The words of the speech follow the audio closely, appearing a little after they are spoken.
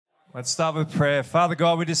Let's start with prayer. Father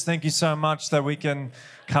God, we just thank you so much that we can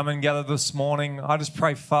come and gather this morning. I just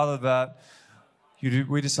pray, Father, that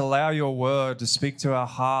we just allow your word to speak to our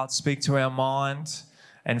hearts, speak to our mind,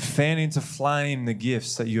 and fan into flame the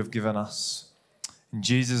gifts that you have given us. In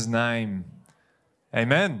Jesus' name,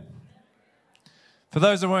 amen. For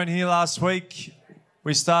those that weren't here last week,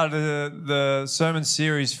 we started the sermon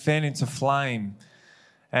series, Fan into Flame.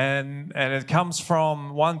 And it comes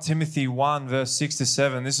from 1 Timothy 1, verse 6 to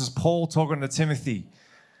 7. This is Paul talking to Timothy.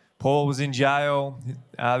 Paul was in jail.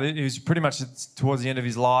 He was pretty much towards the end of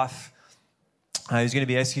his life. He's going to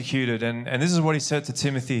be executed. And this is what he said to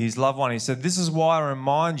Timothy, his loved one. He said, "This is why I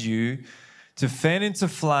remind you to fan into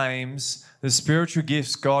flames the spiritual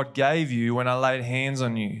gifts God gave you when I laid hands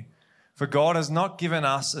on you. For God has not given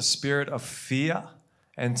us a spirit of fear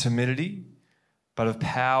and timidity, but of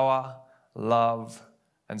power, love,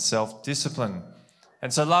 and self-discipline."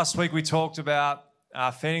 And so last week we talked about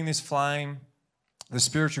fanning this flame, the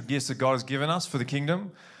spiritual gifts that God has given us for the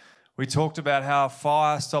kingdom. We talked about how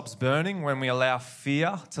fire stops burning when we allow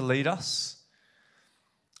fear to lead us.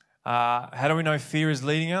 How do we know fear is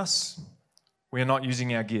leading us? We are not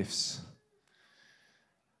using our gifts.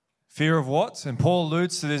 Fear of what? And Paul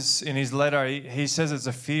alludes to this in his letter. He says it's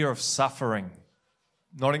a fear of suffering,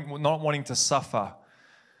 not wanting to suffer.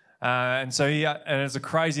 And it's a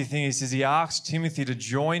crazy thing. He says he asked Timothy to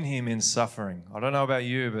join him in suffering. I don't know about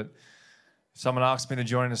you, but if someone asks me to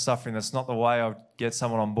join in suffering, that's not the way I'd get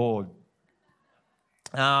someone on board.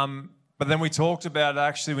 But then we talked about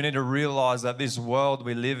actually we need to realize that this world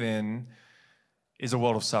we live in is a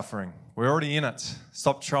world of suffering. We're already in it.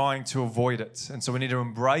 Stop trying to avoid it. And so we need to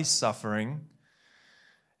embrace suffering,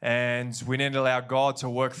 and we need to allow God to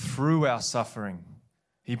work through our suffering.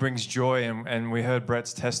 He brings joy, and we heard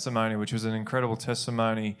Brett's testimony, which was an incredible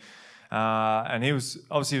testimony. And he was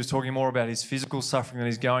talking more about his physical suffering that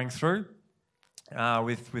he's going through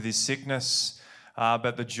with his sickness,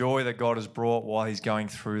 but the joy that God has brought while he's going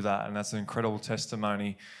through that, and that's an incredible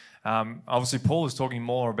testimony. Obviously, Paul is talking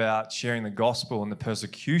more about sharing the gospel and the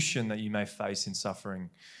persecution that you may face in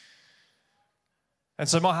suffering. And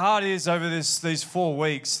so my heart is over these 4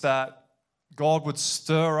 weeks that God would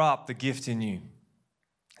stir up the gift in you.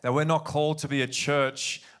 That we're not called to be a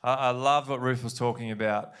church. I love what Ruth was talking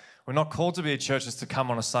about. We're not called to be a church just to come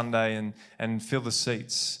on a Sunday and fill the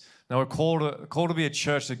seats. No, we're called to be a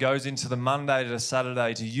church that goes into the Monday to the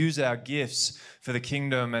Saturday to use our gifts for the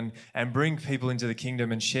kingdom and bring people into the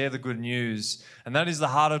kingdom and share the good news. And that is the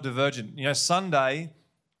heart of Divergent. You know, Sunday,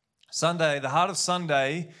 the heart of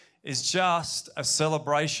Sunday is just a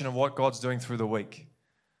celebration of what God's doing through the week.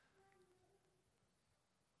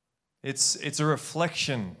 It's a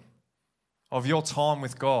reflection of your time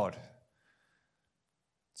with God.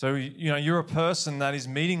 So, you're a person that is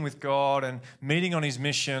meeting with God and meeting on his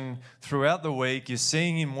mission throughout the week. You're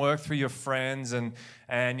seeing him work through your friends and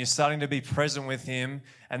you're starting to be present with him.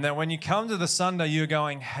 And then when you come to the Sunday, you're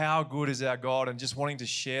going, how good is our God? And just wanting to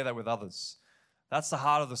share that with others. That's the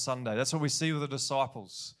heart of the Sunday. That's what we see with the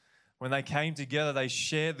disciples. When they came together, they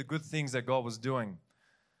shared the good things that God was doing.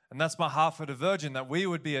 And that's my heart for Divergent, that we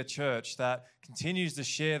would be a church that continues to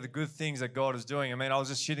share the good things that God is doing. I mean, I was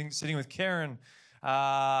just sitting with Karen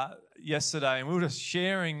yesterday, and we were just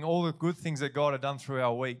sharing all the good things that God had done through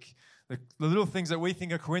our week. The little things that we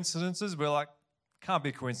think are coincidences, we're like, can't be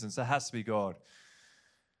a coincidence. It has to be God.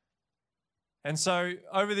 And so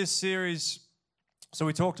over this series, so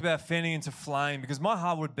we talked about fanning into flame, because my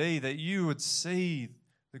heart would be that you would see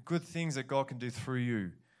the good things that God can do through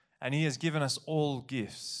you. And he has given us all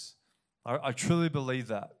gifts. I truly believe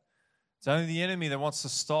that. It's only the enemy that wants to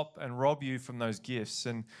stop and rob you from those gifts.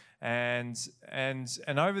 And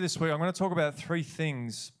over this week, I'm going to talk about 3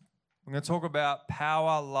 things. I'm going to talk about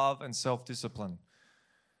power, love, and self-discipline.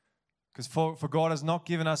 Because for God has not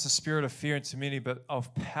given us a spirit of fear and timidity, but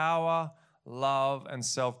of power, love, and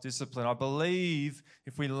self-discipline. I believe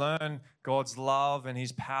if we learn God's love and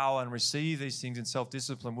his power and receive these things in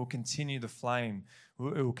self-discipline, we'll continue the flame.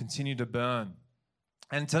 It will continue to burn.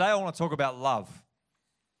 And today I want to talk about love.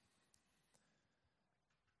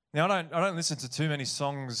 Now, I don't listen to too many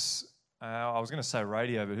songs. I was going to say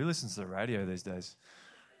radio, but who listens to the radio these days?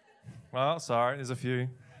 Well, sorry, there's a few.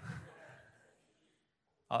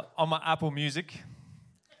 On my Apple Music.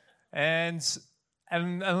 And a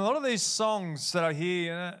lot of these songs that I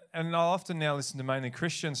hear, and I often now listen to mainly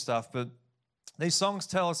Christian stuff, but these songs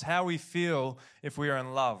tell us how we feel if we are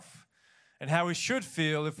in love and how we should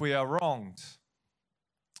feel if we are wronged.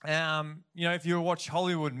 If you watch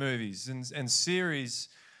Hollywood movies and series,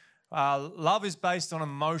 love is based on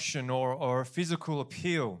emotion or a physical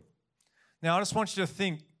appeal. Now, I just want you to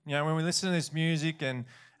think, when we listen to this music and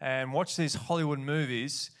and watch these Hollywood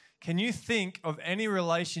movies, can you think of any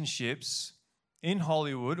relationships in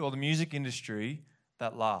Hollywood or the music industry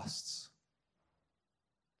that lasts?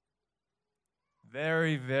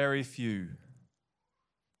 Very, very few.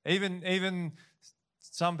 Even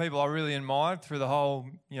some people I really admired through the whole,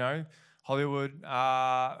 Hollywood.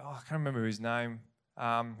 I can't remember his name.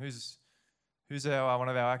 Who's one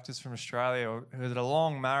of our actors from Australia who had a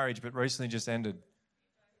long marriage but recently just ended?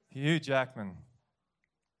 Hugh Jackman.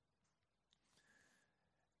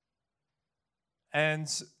 And,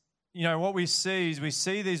 what we see is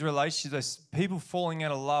these relationships, people falling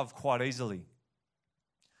out of love quite easily.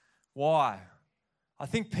 Why? I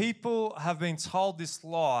think people have been told this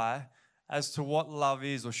lie as to what love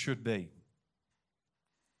is or should be.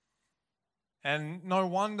 And no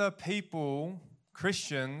wonder people,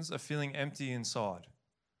 Christians, are feeling empty inside.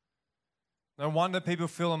 No wonder people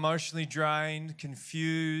feel emotionally drained,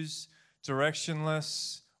 confused,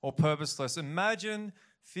 directionless, or purposeless. Imagine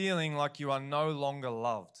feeling like you are no longer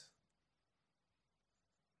loved.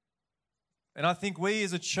 And I think we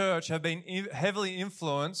as a church have been heavily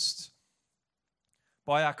influenced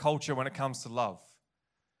by our culture when it comes to love,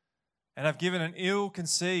 and have given an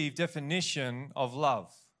ill-conceived definition of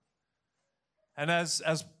love. And as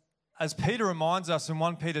Peter reminds us in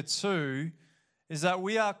 1 Peter 2, is that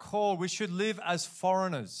we should live as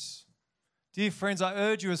foreigners. Dear friends, I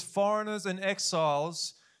urge you as foreigners and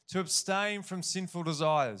exiles to abstain from sinful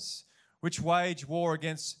desires, which wage war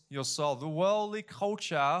against your soul. The worldly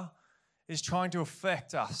culture is trying to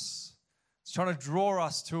affect us. It's trying to draw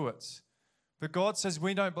us to it. But God says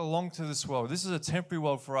we don't belong to this world. This is a temporary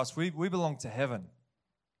world for us. We belong to heaven.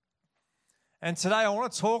 And today I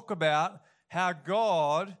want to talk about how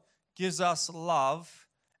God gives us love,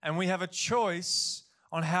 and we have a choice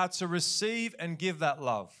on how to receive and give that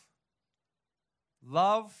love.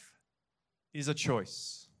 Love is a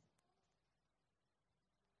choice.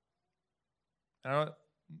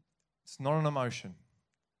 It's not an emotion.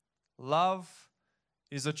 Love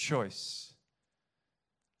is a choice.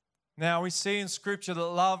 Now, we see in Scripture that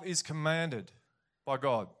love is commanded by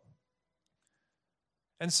God.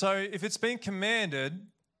 And so if it's been commanded,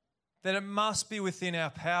 then it must be within our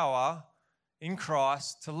power in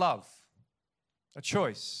Christ to love. A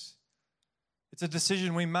choice. It's a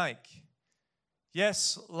decision we make.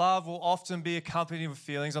 Yes, love will often be accompanied with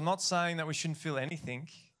feelings. I'm not saying that we shouldn't feel anything.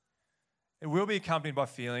 It will be accompanied by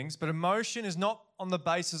feelings, but emotion is not on the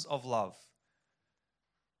basis of love.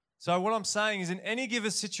 So what I'm saying is, in any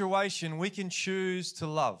given situation, we can choose to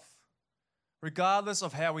love, regardless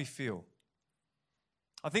of how we feel.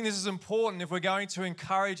 I think this is important if we're going to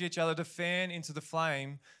encourage each other to fan into the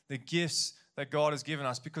flame the gifts that God has given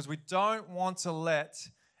us, because we don't want to let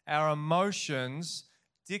our emotions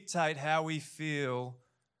dictate how we feel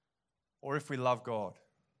or if we love God.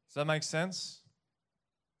 Does that make sense?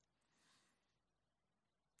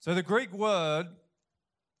 So the Greek word,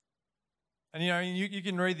 and you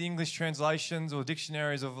can read the English translations or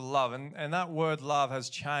dictionaries of love, and that word love has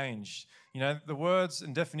changed. The words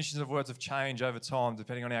and definitions of words have changed over time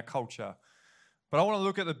depending on our culture. But I want to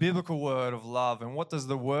look at the biblical word of love, and what does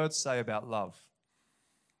the word say about love?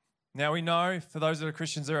 Now we know, for those that are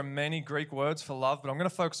Christians, there are many Greek words for love, but I'm going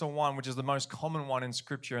to focus on one which is the most common one in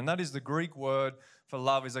Scripture, and that is the Greek word for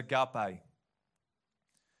love is agape,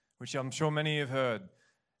 which I'm sure many have heard.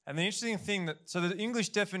 And the interesting thing so the English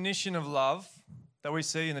definition of love that we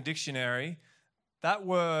see in the dictionary, that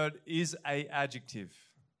word is an adjective.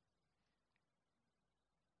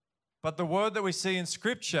 But the word that we see in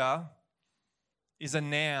Scripture is a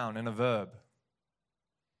noun and a verb.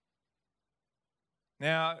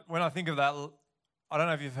 Now, when I think of that, I don't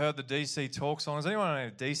know if you've heard the DC Talk song. Does anyone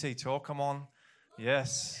know DC Talk? Come on.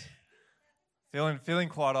 Yes. Feeling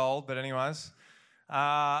quite old, but anyways.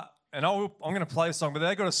 And I'm going to play a song, but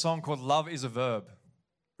they got a song called Love is a Verb,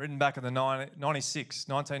 written back in the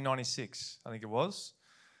 1996, I think it was.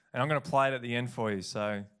 And I'm going to play it at the end for you,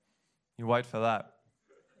 so you wait for that.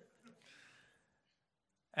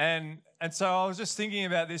 And so I was just thinking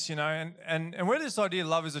about this, and where this idea of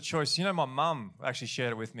love is a choice, my mum actually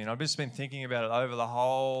shared it with me, and I've just been thinking about it over the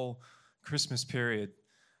whole Christmas period.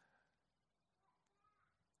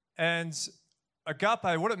 And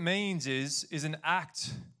agape, what it means is an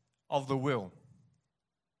act of the will.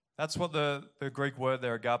 That's what the Greek word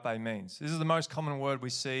there, agape, means. This is the most common word we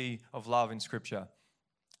see of love in Scripture.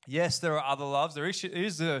 Yes, there are other loves. There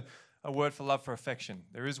is a word for love for affection.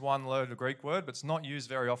 There is one word, a Greek word, but it's not used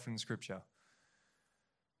very often in Scripture.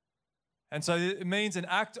 And so it means an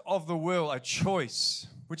act of the will, a choice,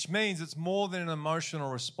 which means it's more than an emotional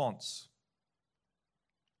response.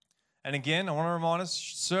 And again, I want to remind us,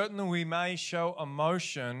 certainly we may show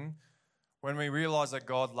emotion when we realize that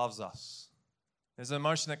God loves us. There's an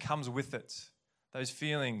emotion that comes with it, those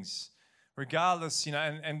feelings. Regardless,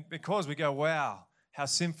 and because we go, wow, how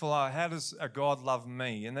sinful how does a God love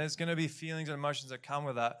me? And there's going to be feelings and emotions that come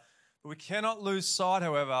with that. But we cannot lose sight,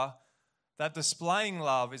 however, that displaying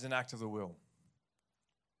love is an act of the will.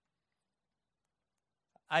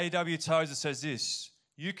 A.W. Tozer says this: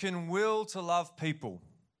 you can will to love people.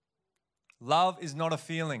 Love is not a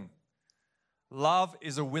feeling. Love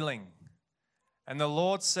is a willing. And the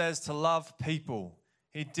Lord says to love people.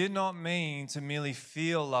 He did not mean to merely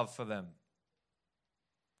feel love for them.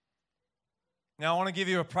 Now, I want to give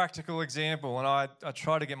you a practical example, and I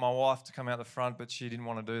tried to get my wife to come out the front, but she didn't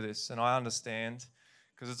want to do this, and I understand,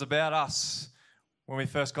 because it's about us when we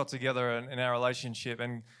first got together in our relationship,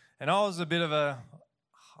 and I was a bit of a,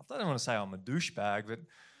 I don't want to say I'm a douchebag, but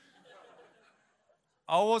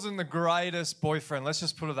I wasn't the greatest boyfriend, let's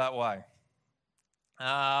just put it that way.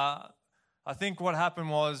 I think what happened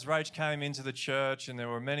was Rach came into the church, and there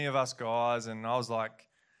were many of us guys, and I was like,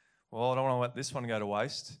 well, I don't want to let this one go to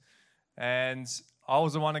waste. And I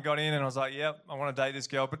was the one that got in, and I was like, yep, I want to date this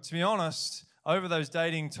girl. But to be honest, over those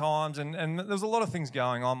dating times, and there was a lot of things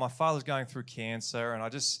going on. My father's going through cancer, and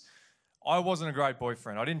I wasn't a great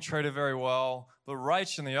boyfriend. I didn't treat her very well. But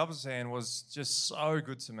Rach, on the opposite hand, was just so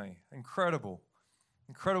good to me. Incredible.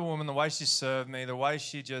 Incredible woman, the way she served me, the way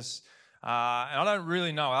she just... and I don't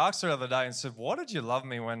really know. I asked her the other day and said, why did you love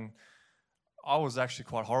me when I was actually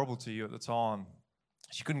quite horrible to you at the time?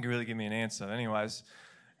 She couldn't really give me an answer. Anyways,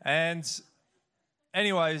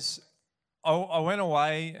 I went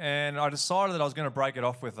away and I decided that I was going to break it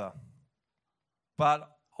off with her. But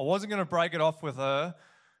I wasn't going to break it off with her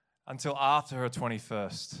until after her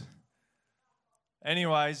 21st.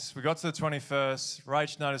 Anyways, we got to the 21st.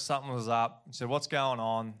 Rach noticed something was up and said, what's going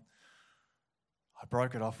on? I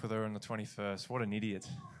broke it off with her on the 21st. What an idiot.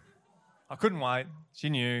 I couldn't wait. She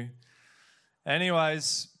knew.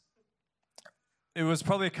 Anyways, it was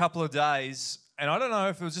probably a couple of days, and I don't know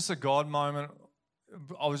if it was just a God moment.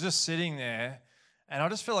 I was just sitting there, and I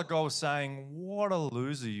just felt like God was saying, what a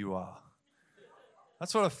loser you are.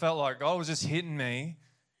 That's what it felt like. God was just hitting me.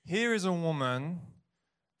 Here is a woman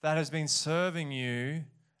that has been serving you,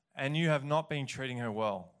 and you have not been treating her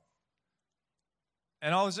well.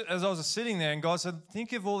 And as I was sitting there, and God said,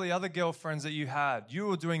 think of all the other girlfriends that you had. You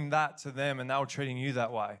were doing that to them, and they were treating you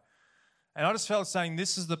that way. And I just felt saying,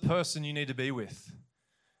 this is the person you need to be with.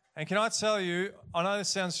 And can I tell you, I know this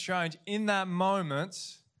sounds strange, in that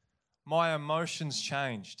moment, my emotions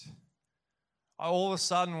changed. I all of a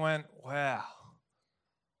sudden went, wow,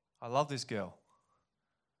 I love this girl.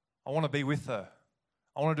 I want to be with her.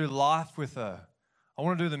 I want to do life with her. I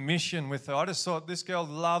want to do the mission with her. I just thought, this girl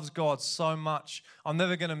loves God so much. I'm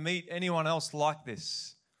never going to meet anyone else like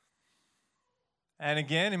this. And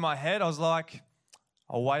again, in my head, I was like,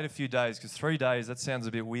 I'll wait a few days, because 3 days, that sounds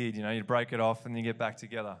a bit weird. You break it off and you get back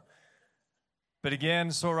together. But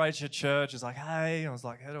again, saw Rach at church. It's like, hey. I was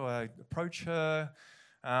like, how do I approach her?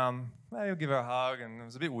 Maybe I'll give her a hug. And it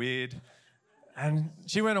was a bit weird. And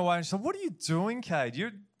she went away and she said, what are you doing,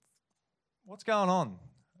 Kade? What's going on?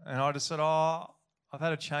 And I just said, I've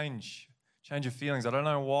had a change of feelings. I don't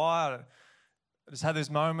know why. I just had this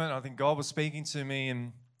moment. I think God was speaking to me,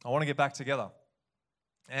 and I want to get back together.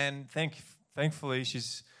 And thankfully,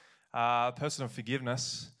 she's a person of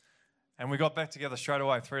forgiveness. And we got back together straight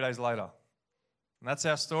away, 3 days later. And that's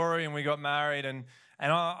our story, and we got married. And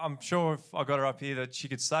I'm sure if I got her up here that she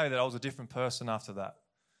could say that I was a different person after that.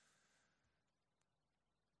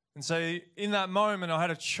 And so in that moment, I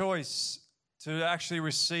had a choice to actually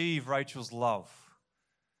receive Rachel's love.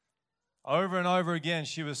 Over and over again,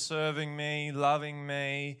 she was serving me, loving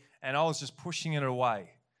me, and I was just pushing it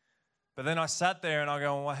away. But then I sat there and I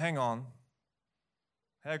go, well, hang on.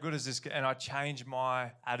 How good is this? And I changed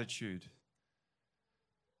my attitude.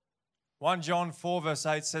 1 John 4 verse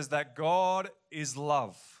 8 says that God is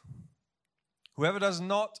love. Whoever does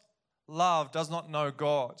not love does not know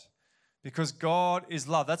God, because God is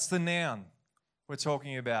love. That's the noun we're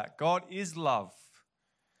talking about. God is love.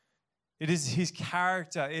 It is his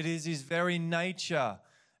character. It is his very nature.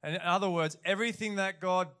 And in other words, everything that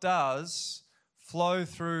God does flow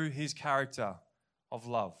through his character of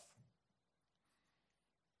love.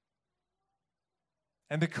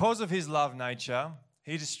 And because of his love nature,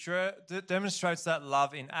 he demonstrates that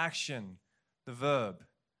love in action, the verb.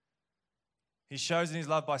 He shows in his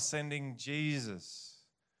love by sending Jesus.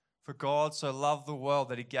 For God so loved the world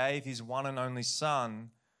that he gave his one and only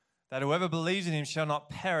Son, that whoever believes in him shall not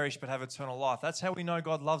perish but have eternal life. That's how we know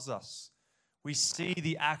God loves us. We see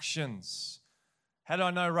the actions, How do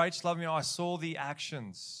I know Rach loved me? I saw the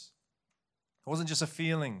actions. It wasn't just a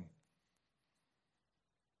feeling.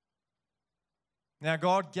 Now,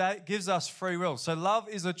 God gives us free will. So love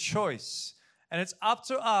is a choice. And it's up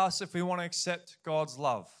to us if we want to accept God's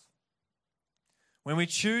love. When we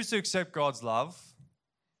choose to accept God's love,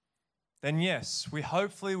 then yes, we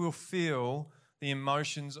hopefully will feel the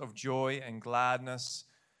emotions of joy and gladness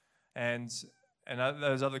and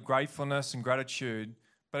those other gratefulness and gratitude.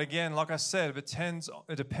 But again, like I said,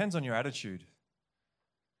 it depends on your attitude.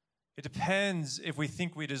 It depends if we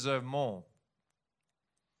think we deserve more.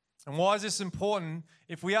 And why is this important?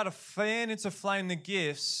 If we are to fan into flame the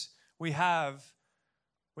gifts we have,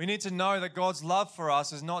 we need to know that God's love for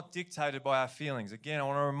us is not dictated by our feelings. Again, I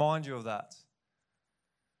want to remind you of that.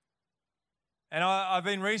 And I've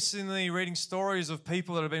been recently reading stories of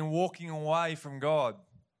people that have been walking away from God.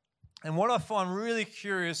 And what I find really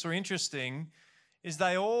curious or interesting is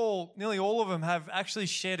nearly all of them have actually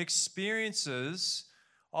shared experiences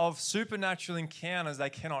of supernatural encounters they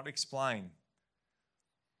cannot explain.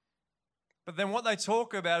 But then what they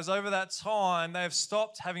talk about is over that time, they have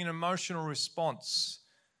stopped having an emotional response.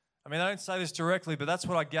 I mean, I don't say this directly, but that's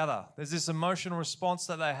what I gather. There's this emotional response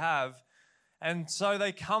that they have. And so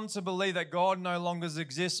they come to believe that God no longer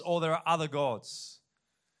exists or there are other gods.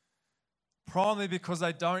 Primarily because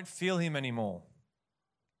they don't feel him anymore.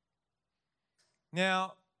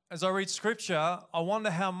 Now, as I read scripture, I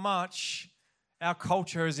wonder how much our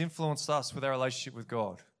culture has influenced us with our relationship with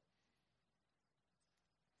God.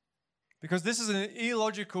 Because this is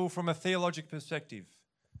illogical from a theological perspective.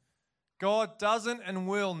 God doesn't and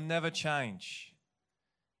will never change.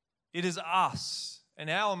 It is us and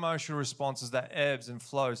our emotional responses that ebbs and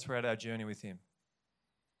flows throughout our journey with him.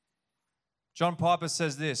 John Piper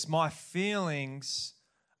says this, "My feelings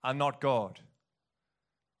are not God.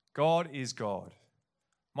 God is God.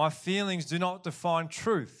 My feelings do not define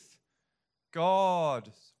truth.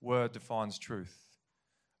 God's word defines truth.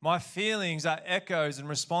 My feelings are echoes and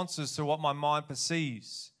responses to what my mind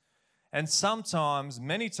perceives. And sometimes,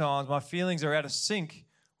 many times, my feelings are out of sync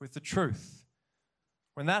with the truth.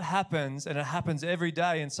 When that happens, and it happens every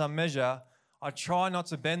day in some measure, I try not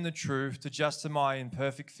to bend the truth to just my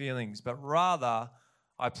imperfect feelings, but rather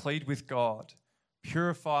I plead with God,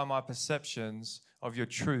 purify my perceptions of your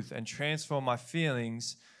truth and transform my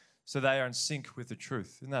feelings so they are in sync with the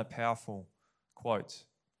truth." Isn't that a powerful quote?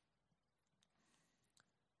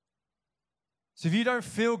 So if you don't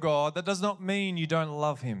feel God, that does not mean you don't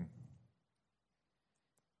love him.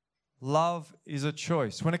 Love is a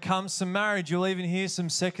choice. When it comes to marriage, you'll even hear some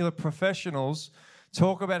secular professionals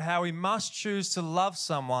talk about how we must choose to love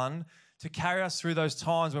someone to carry us through those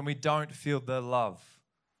times when we don't feel their love.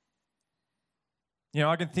 You know,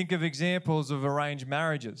 I can think of examples of arranged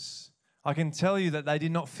marriages. I can tell you that they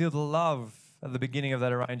did not feel the love at the beginning of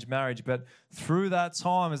that arranged marriage, but through that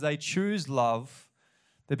time, as they choose love,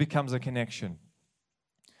 there becomes a connection.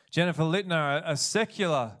 Jennifer Littner, a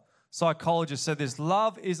secular psychologist, said this: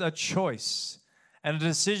 love is a choice and a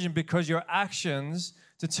decision because your actions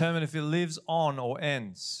determine if it lives on or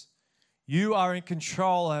ends. You are in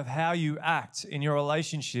control of how you act in your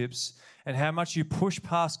relationships and how much you push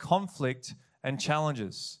past conflict and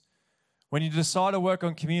challenges. When you decide to work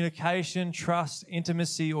on communication, trust,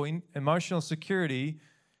 intimacy, or emotional security,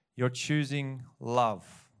 you're choosing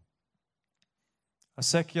love. A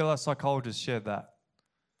secular psychologist shared that.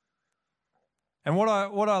 And what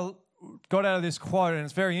I got out of this quote, and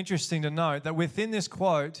it's very interesting to note that within this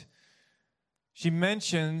quote, she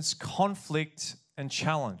mentions conflict and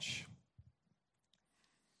challenge.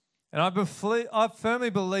 And I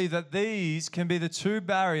firmly believe that these can be the two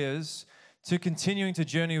barriers to continuing to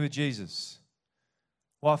journey with Jesus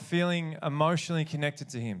while feeling emotionally connected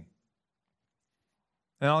to him.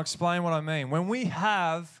 And I'll explain what I mean. When we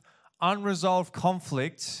have unresolved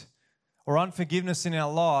conflict or unforgiveness in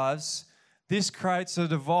our lives, this creates a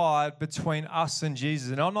divide between us and Jesus.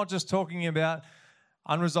 And I'm not just talking about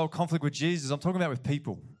unresolved conflict with Jesus, I'm talking about with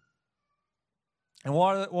people. And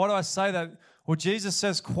why do I say that? Well, Jesus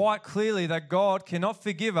says quite clearly that God cannot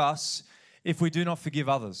forgive us if we do not forgive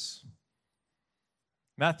others.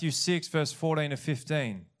 Matthew 6, verse 14 to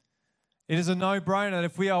 15. It is a no-brainer that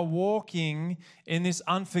if we are walking in this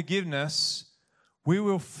unforgiveness, we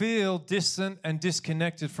will feel distant and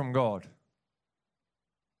disconnected from God.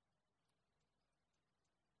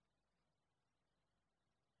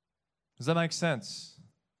 Does that make sense?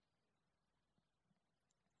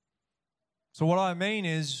 So what I mean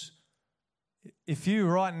is, if you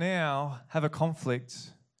right now have a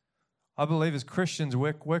conflict, I believe as Christians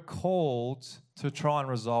we're called to try and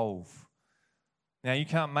resolve. Now, you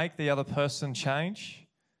can't make the other person change,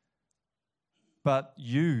 but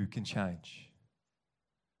you can change.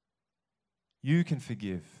 You can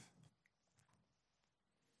forgive.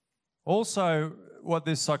 Also, what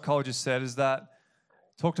this psychologist said is that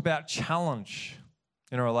talked about challenge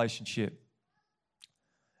in a relationship.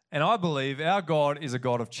 And I believe our God is a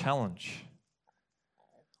God of challenge.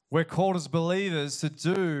 We're called as believers to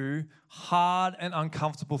do hard and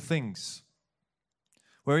uncomfortable things.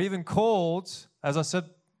 We're even called, as I said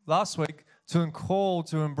last week, to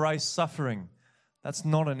embrace suffering. That's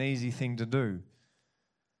not an easy thing to do.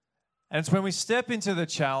 And it's when we step into the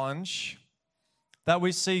challenge that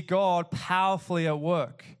we see God powerfully at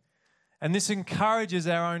work. And this encourages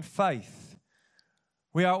our own faith.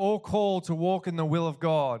 We are all called to walk in the will of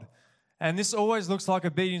God. And this always looks like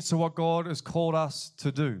obedience to what God has called us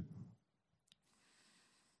to do.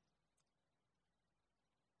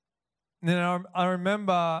 And then I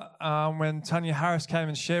remember when Tanya Harris came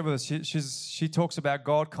and shared with us, she talks about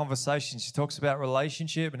God conversations. She talks about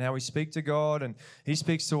relationship and how we speak to God and He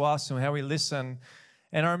speaks to us and how we listen.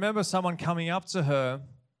 And I remember someone coming up to her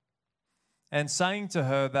and saying to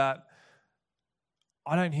her that,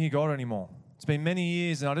 I don't hear God anymore. It's been many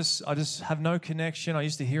years and I just have no connection. I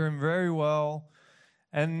used to hear Him very well.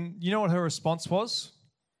 And you know what her response was?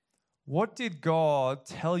 What did God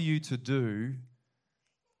tell you to do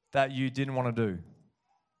that you didn't want to do?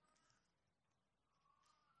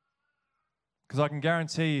 Because I can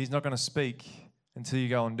guarantee He's not going to speak until you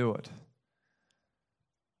go and do it.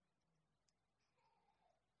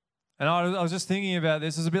 And I was just thinking about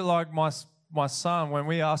this. It's a bit like my son when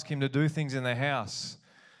we ask him to do things in the house.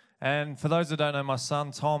 And for those that don't know my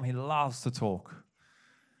son, Tom, he loves to talk.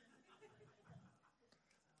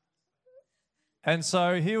 And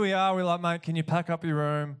so here we are, we're like, mate, can you pack up your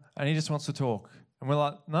room? And he just wants to talk. And we're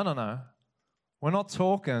like, no. We're not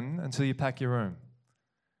talking until you pack your room.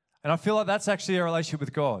 And I feel like that's actually a relationship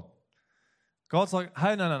with God. God's like,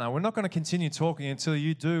 hey, no. We're not going to continue talking until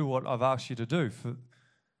you do what I've asked you to do.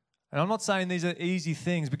 And I'm not saying these are easy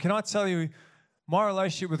things, but can I tell you, my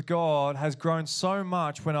relationship with God has grown so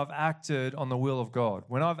much when I've acted on the will of God,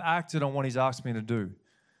 when I've acted on what He's asked me to do.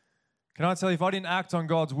 Can I tell you, if I didn't act on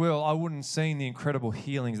God's will, I wouldn't have seen the incredible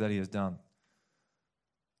healings that He has done.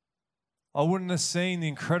 I wouldn't have seen the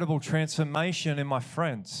incredible transformation in my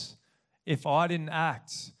friends if I didn't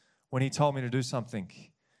act when He told me to do something.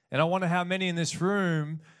 And I wonder how many in this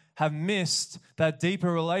room have missed that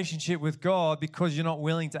deeper relationship with God because you're not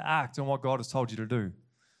willing to act on what God has told you to do.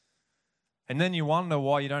 And then you wonder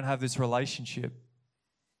why you don't have this relationship.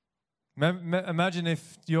 Imagine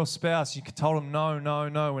if your spouse, you told them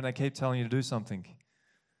no when they keep telling you to do something.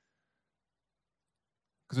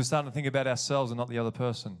 Because we're starting to think about ourselves and not the other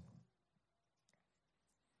person.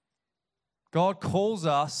 God calls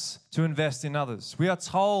us to invest in others. We are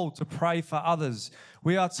told to pray for others.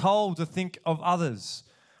 We are told to think of others.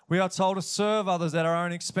 We are told to serve others at our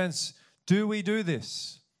own expense. Do we do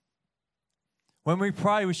this? When we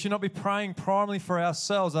pray, we should not be praying primarily for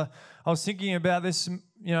ourselves. I was thinking about this,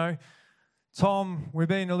 Tom, we've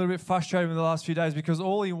been a little bit frustrated with the last few days because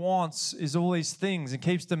all he wants is all these things and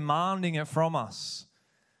keeps demanding it from us.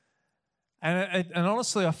 And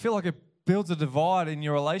honestly, I feel like it builds a divide in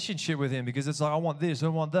your relationship with him because it's like, I want this, I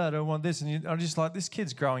want that, I want this. And I'm just like, this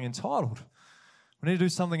kid's growing entitled. We need to do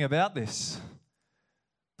something about this.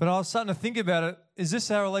 But I was starting to think about it. Is this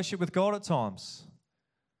our relationship with God at times?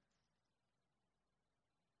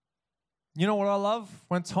 You know what I love?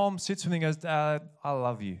 When Tom sits with me and goes, Dad, I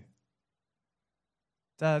love you.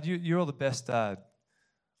 Dad, you're the best dad.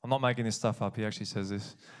 I'm not making this stuff up. He actually says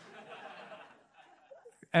this.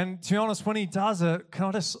 And to be honest, when he does it,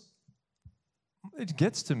 it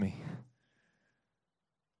gets to me.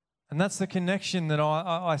 And that's the connection that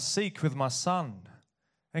I seek with my son.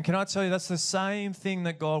 And can I tell you, that's the same thing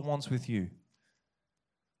that God wants with you.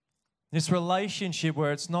 This relationship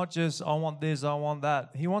where it's not just, I want this, I want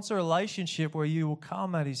that. He wants a relationship where you will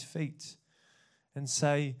come at His feet and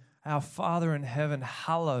say, Our Father in heaven,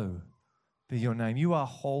 hallowed be your name. You are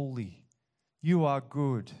holy. You are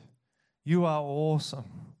good. You are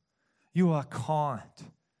awesome. You are kind.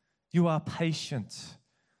 You are patient.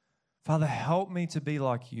 Father, help me to be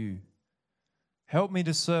like you. Help me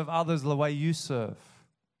to serve others the way you serve.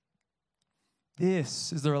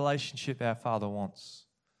 This is the relationship our Father wants.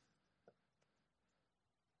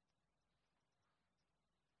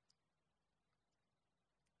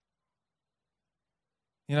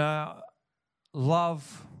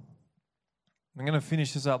 Love, I'm going to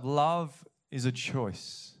finish this up. Love is a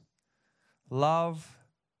choice. Love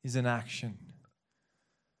is an action.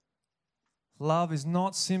 Love is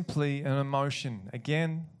not simply an emotion.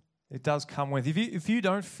 Again, it does come with, if you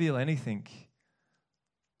don't feel anything,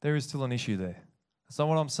 there is still an issue there. That's not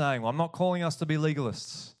what I'm saying. I'm not calling us to be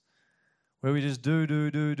legalists, where we just do,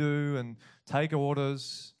 and take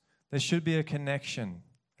orders. There should be a connection.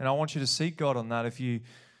 And I want you to seek God on that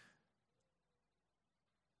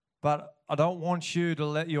but I don't want you to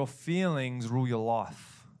let your feelings rule your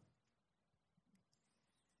life.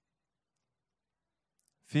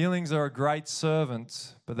 Feelings are a great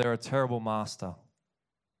servant, but they're a terrible master.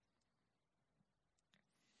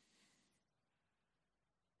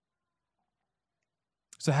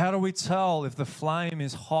 So how do we tell if the flame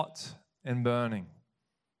is hot and burning?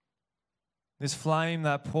 This flame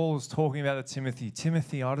that Paul is talking about to Timothy.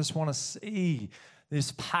 Timothy, I just want to see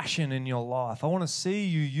this passion in your life. I want to see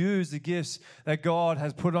you use the gifts that God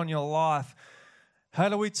has put on your life. How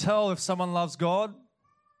do we tell if someone loves God?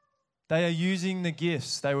 They are using the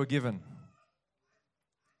gifts they were given.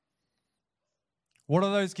 What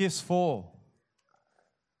are those gifts for?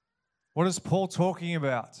 What is Paul talking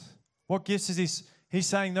about? What gifts is he? He's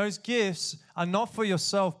saying those gifts are not for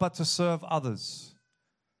yourself, but to serve others,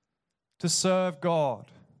 to serve God.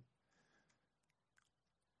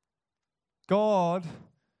 God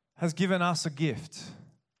has given us a gift,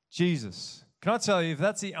 Jesus. Can I tell you, if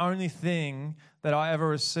that's the only thing that I ever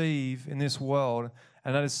receive in this world,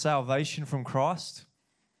 and that is salvation from Christ,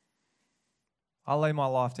 I'll lay my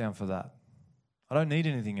life down for that. I don't need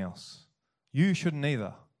anything else. You shouldn't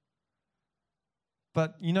either.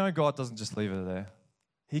 But you know God doesn't just leave it there.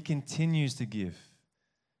 He continues to give.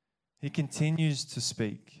 He continues to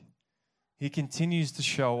speak. He continues to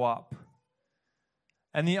show up.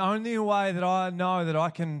 And the only way that I know that I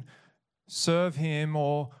can serve Him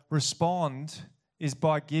or respond is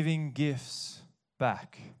by giving gifts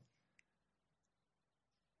back.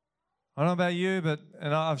 I don't know about you,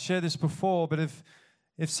 and I've shared this before, but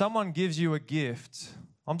if someone gives you a gift,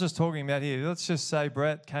 I'm just talking about here, let's just say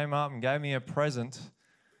Brett came up and gave me a present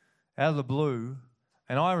out of the blue,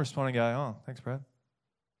 and I respond and go, oh, thanks, Brett.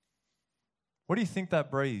 What do you think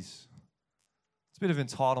that breeds? It's a bit of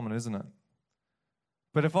entitlement, isn't it?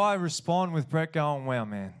 But if I respond with Brett going, wow,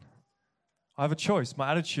 man, I have a choice,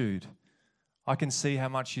 my attitude. I can see how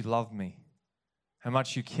much you love me, how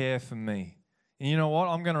much you care for me. And you know what?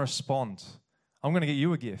 I'm going to respond. I'm going to get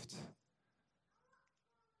you a gift.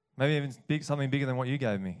 Maybe even something bigger than what you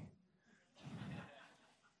gave me.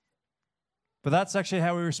 But that's actually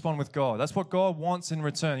how we respond with God. That's what God wants in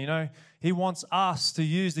return. You know, He wants us to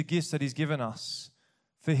use the gifts that He's given us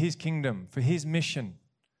for His kingdom, for His mission.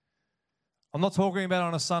 I'm not talking about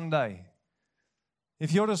on a Sunday.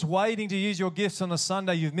 If you're just waiting to use your gifts on a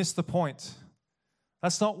Sunday, you've missed the point.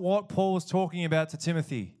 That's not what Paul was talking about to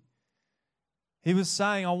Timothy. He was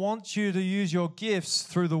saying, I want you to use your gifts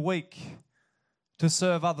through the week to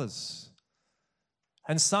serve others.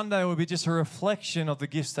 And Sunday will be just a reflection of the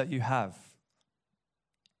gifts that you have.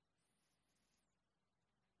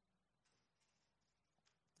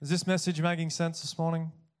 Is this message making sense this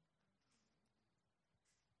morning?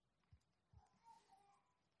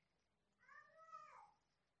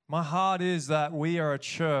 My heart is that we are a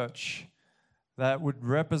church that would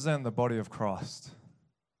represent the body of Christ.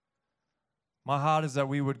 My heart is that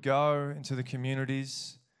we would go into the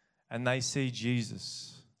communities and they see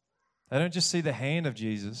Jesus. They don't just see the hand of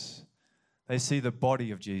Jesus, they see the body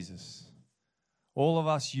of Jesus. All of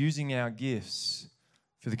us using our gifts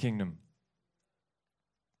for the kingdom.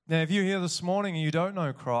 Now, if you're here this morning and you don't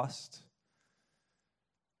know Christ,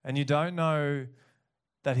 and you don't know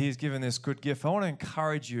that He has given this good gift, I want to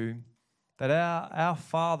encourage you that our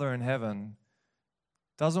Father in heaven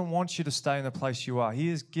doesn't want you to stay in the place you are. He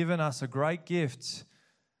has given us a great gift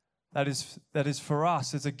that is for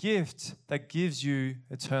us. It's a gift that gives you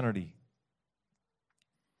eternity.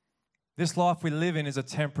 This life we live in is a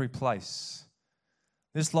temporary place.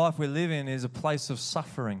 This life we live in is a place of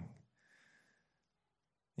suffering.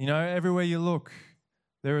 You know, everywhere you look,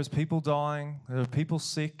 there is people dying, there are people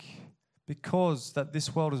sick, because that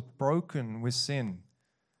this world is broken with sin.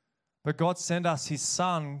 But God sent us His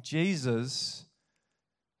Son, Jesus,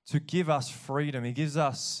 to give us freedom. He gives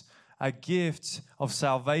us a gift of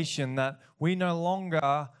salvation, that we no longer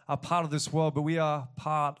are part of this world, but we are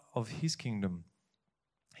part of His kingdom,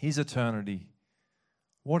 His eternity.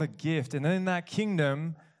 What a gift. And in that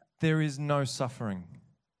kingdom, there is no suffering.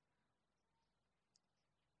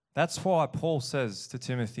 That's why Paul says to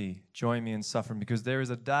Timothy, join me in suffering, because there is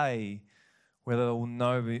a day where there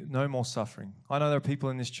will be no more suffering. I know there are people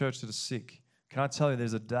in this church that are sick. Can I tell you,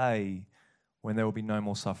 there's a day when there will be no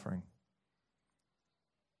more suffering.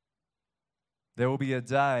 There will be a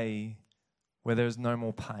day where there's no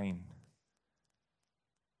more pain.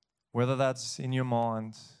 Whether that's in your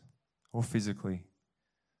mind or physically.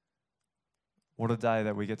 What a day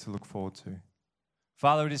that we get to look forward to.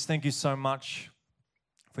 Father, we just thank you so much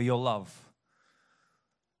for your love,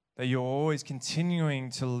 that you're always continuing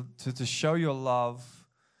to show your love,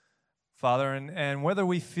 Father, and whether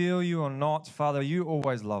we feel you or not, Father, you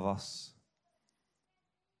always love us.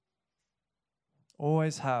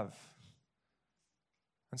 Always have.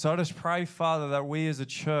 And so I just pray, Father, that we as a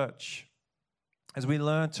church, as we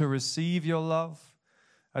learn to receive your love,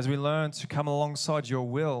 as we learn to come alongside your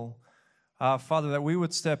will, Father, that we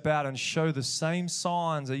would step out and show the same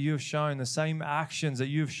signs that you have shown, the same actions that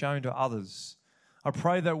you've shown to others. I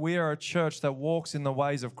pray that we are a church that walks in the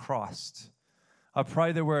ways of Christ. I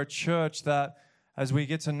pray that we're a church that as we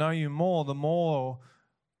get to know you more, the more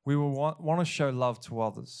we will want to show love to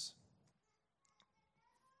others.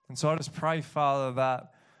 And so I just pray, Father,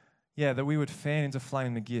 that we would fan into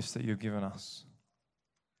flame the gifts that you've given us.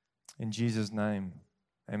 In Jesus' name,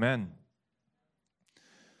 amen.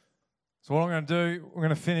 So what I'm going to do, we're going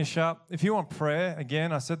to finish up. If you want prayer,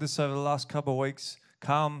 again, I said this over the last couple of weeks,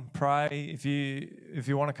 come, pray. If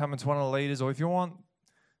you want to come into one of the leaders, or if you want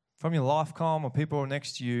from your life comm or people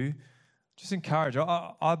next to you, just encourage.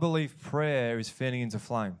 I believe prayer is fanning into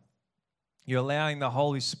flame. You're allowing the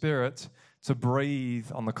Holy Spirit to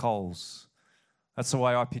breathe on the coals. That's the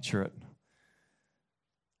way I picture it.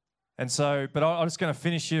 And so, but I'm just going to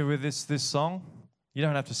finish here with this song. You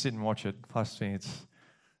don't have to sit and watch it. Plus, it's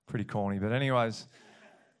pretty corny. But anyways,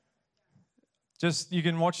 just you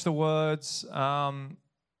can watch the words. And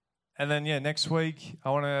then, next week,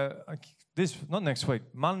 not next week,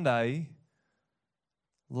 Monday,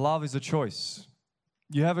 love is a choice.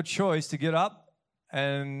 You have a choice to get up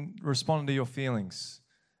and respond to your feelings.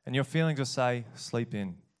 And your feelings will say, sleep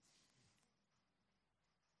in.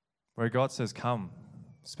 Where God says, come,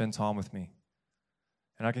 spend time with me.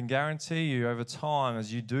 And I can guarantee you over time,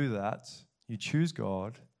 as you do that, you choose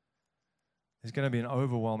God, there's going to be an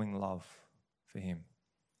overwhelming love for him.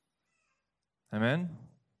 Amen?